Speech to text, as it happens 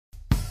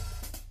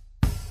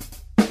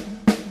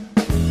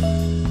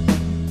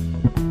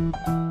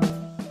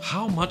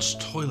much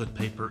toilet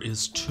paper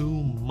is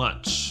too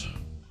much?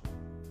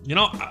 You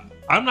know,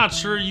 I'm not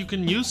sure you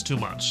can use too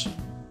much.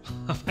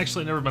 I've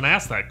actually never been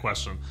asked that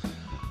question.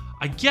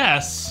 I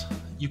guess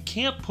you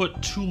can't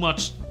put too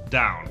much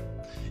down.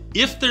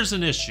 If there's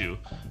an issue,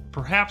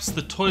 perhaps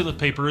the toilet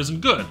paper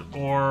isn't good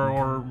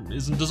or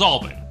isn't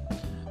dissolving.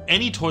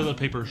 Any toilet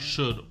paper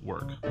should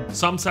work.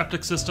 Some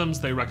septic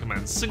systems, they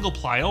recommend single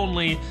ply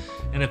only,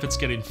 and if it's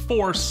getting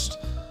forced,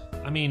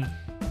 I mean,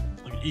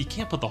 you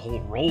can't put the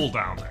whole roll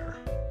down there.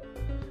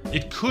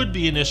 It could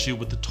be an issue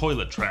with the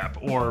toilet trap,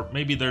 or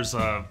maybe there's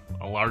a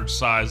large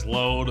size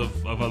load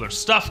of other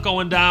stuff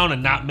going down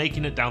and not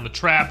making it down the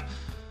trap.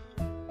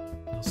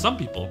 Some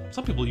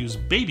people use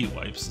baby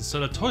wipes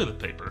instead of toilet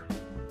paper,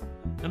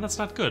 and that's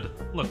not good.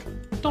 Look,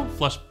 don't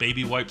flush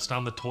baby wipes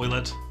down the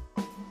toilet.